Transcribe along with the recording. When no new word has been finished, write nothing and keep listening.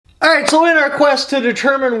Alright, so in our quest to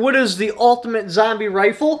determine what is the ultimate zombie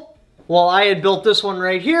rifle, well, I had built this one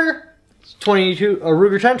right here. It's a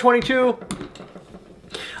Ruger 1022.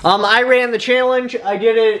 I ran the challenge. I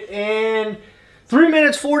did it in 3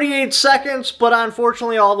 minutes 48 seconds, but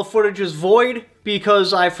unfortunately all the footage is void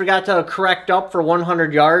because I forgot to correct up for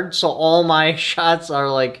 100 yards, so all my shots are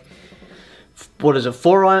like, what is it,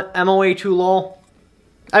 4 MOA too low?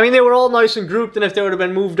 I mean, they were all nice and grouped, and if they would have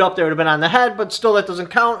been moved up, they would have been on the head, but still that doesn't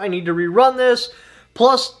count. I need to rerun this.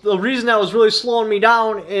 Plus, the reason that was really slowing me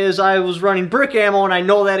down is I was running brick ammo, and I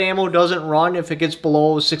know that ammo doesn't run if it gets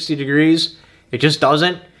below 60 degrees. It just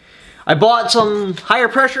doesn't. I bought some higher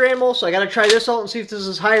pressure ammo, so I gotta try this out and see if this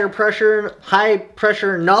is high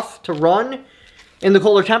pressure enough to run in the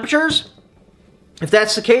colder temperatures. If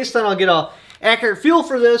that's the case, then I'll get an accurate feel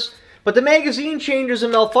for this. But the magazine changes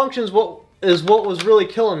and malfunctions is what was really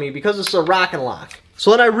killing me because it's a rock and lock. So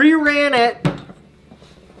then I reran it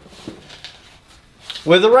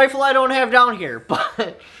with the rifle I don't have down here,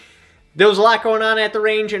 but there was a lot going on at the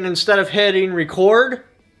range, and instead of hitting record,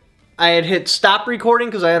 I had hit stop recording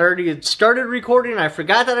because I had already started recording. I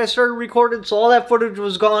forgot that I started recording, so all that footage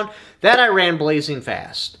was gone. That I ran blazing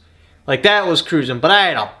fast. Like, that was cruising, but I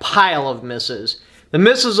had a pile of misses. The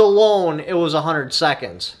misses alone, it was 100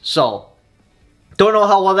 seconds. So, don't know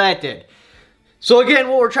how well that did. So again,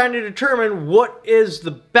 what we're trying to determine, what is the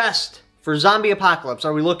best for zombie apocalypse?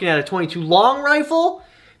 Are we looking at a 22 long rifle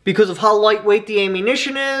because of how lightweight the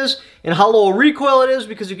ammunition is and how low a recoil it is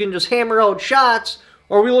because you can just hammer out shots?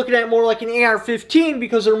 Or are we looking at more like an AR-15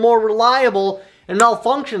 because they're more reliable and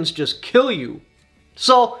malfunctions just kill you?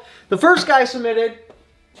 So, the first guy submitted,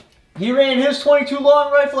 he ran his 22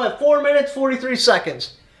 long rifle at 4 minutes 43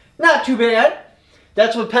 seconds. Not too bad.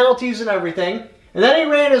 That's with penalties and everything. And then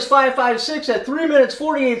he ran his 5.56 at 3 minutes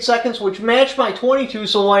 48 seconds, which matched my 22,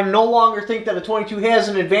 so I no longer think that a 22 has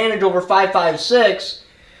an advantage over 5.56,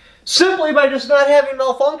 simply by just not having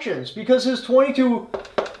malfunctions, because his 22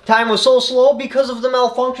 time was so slow because of the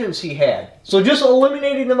malfunctions he had. So just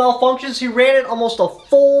eliminating the malfunctions, he ran it almost a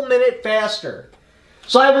full minute faster.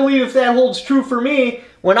 So I believe if that holds true for me,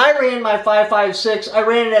 when I ran my 5.56, I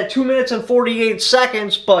ran it at 2 minutes and 48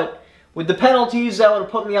 seconds, but with the penalties, that would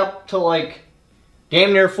have put me up to like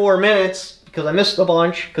damn near 4 minutes because I missed a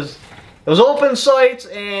bunch because it was open sights,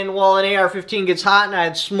 and while an AR-15 gets hot and I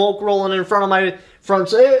had smoke rolling in front of my front,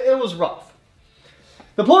 so it was rough.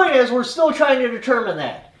 The point is, we're still trying to determine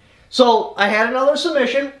that. So I had another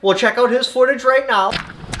submission. We'll check out his footage right now.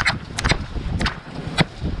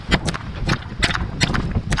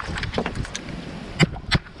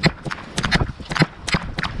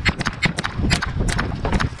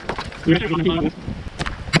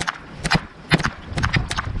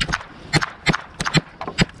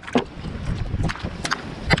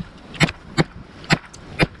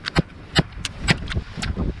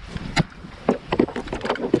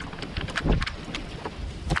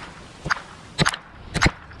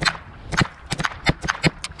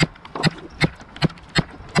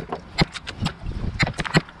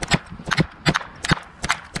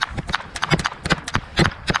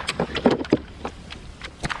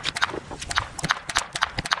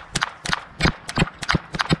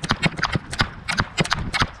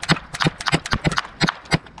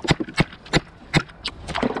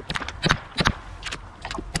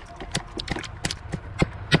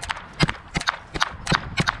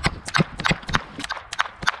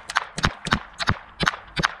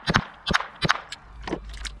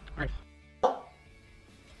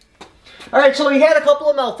 Alright, so he had a couple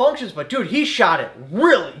of malfunctions, but dude, he shot it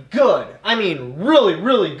really good. I mean, really,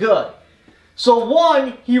 really good. So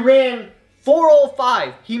one, he ran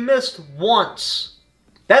 4.05. He missed once.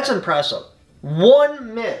 That's impressive.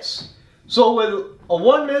 One miss. So with a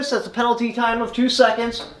one miss, that's a penalty time of 2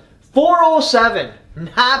 seconds. 4.07.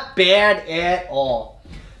 Not bad at all.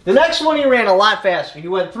 The next one he ran a lot faster. He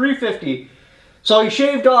went 3.50. So he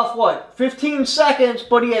shaved off, what, 15 seconds,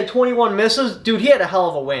 but he had 21 misses? Dude, he had a hell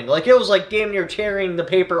of a wind. Like, it was like damn near tearing the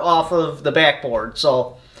paper off of the backboard.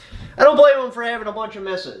 So, I don't blame him for having a bunch of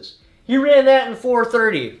misses. He ran that in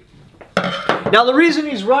 4.30. Now, the reason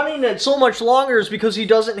he's running it so much longer is because he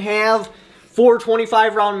doesn't have 4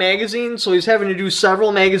 25-round magazines, so he's having to do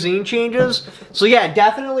several magazine changes. So, yeah,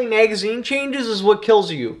 definitely magazine changes is what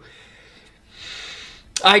kills you.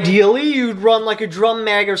 Ideally, you'd run like a drum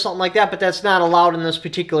mag or something like that, but that's not allowed in this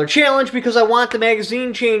particular challenge because I want the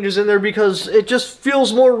magazine changes in there because it just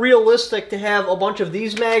feels more realistic to have a bunch of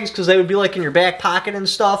these mags because they would be like in your back pocket and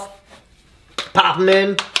stuff. Pop them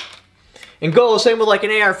in and go. Same with like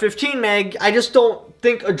an AR-15 mag. I just don't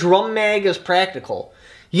think a drum mag is practical.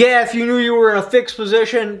 Yeah, if you knew you were in a fixed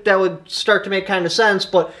position, that would start to make kind of sense,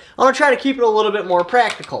 but I'm going to try to keep it a little bit more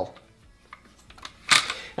practical.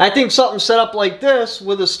 I think something set up like this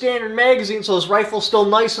with a standard magazine, so this rifle's still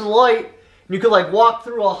nice and light, and you could like walk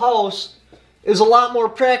through a house, is a lot more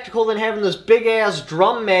practical than having this big-ass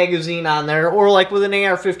drum magazine on there, or like with an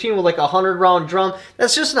AR-15 with like a 100-round drum.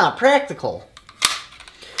 That's just not practical.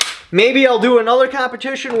 Maybe I'll do another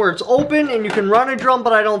competition where it's open and you can run a drum,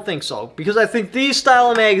 but I don't think so. Because I think these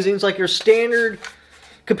style of magazines, like your standard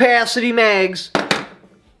capacity mags,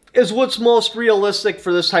 is what's most realistic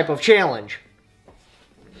for this type of challenge.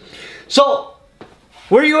 So,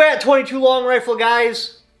 where are you at, 22 long rifle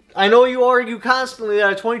guys? I know you argue constantly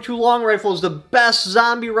that a 22 long rifle is the best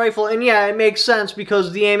zombie rifle, and yeah, it makes sense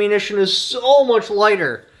because the ammunition is so much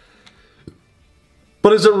lighter.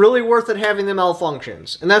 But is it really worth it having the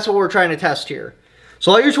malfunctions? And that's what we're trying to test here.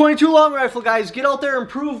 So all your 22 long rifle guys, get out there and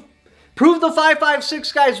prove the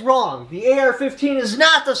 5.56 guys wrong. The AR-15 is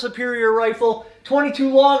not the superior rifle. 22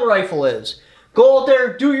 long rifle is. Go out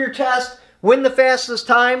there, do your test, win the fastest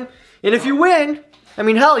time, and if you win, I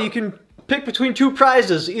mean, hell, you can pick between two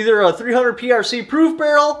prizes, either a 300 PRC proof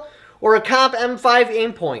barrel or a Comp M5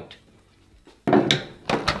 aim point.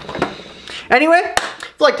 Anyway,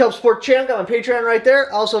 if you'd like to help support the channel, got my Patreon right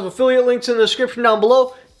there. I also have affiliate links in the description down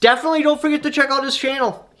below. Definitely don't forget to check out his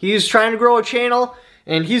channel. He's trying to grow a channel,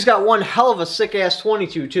 and he's got one hell of a sick-ass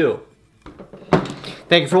 22 too.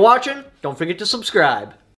 Thank you for watching. Don't forget to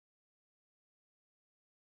subscribe.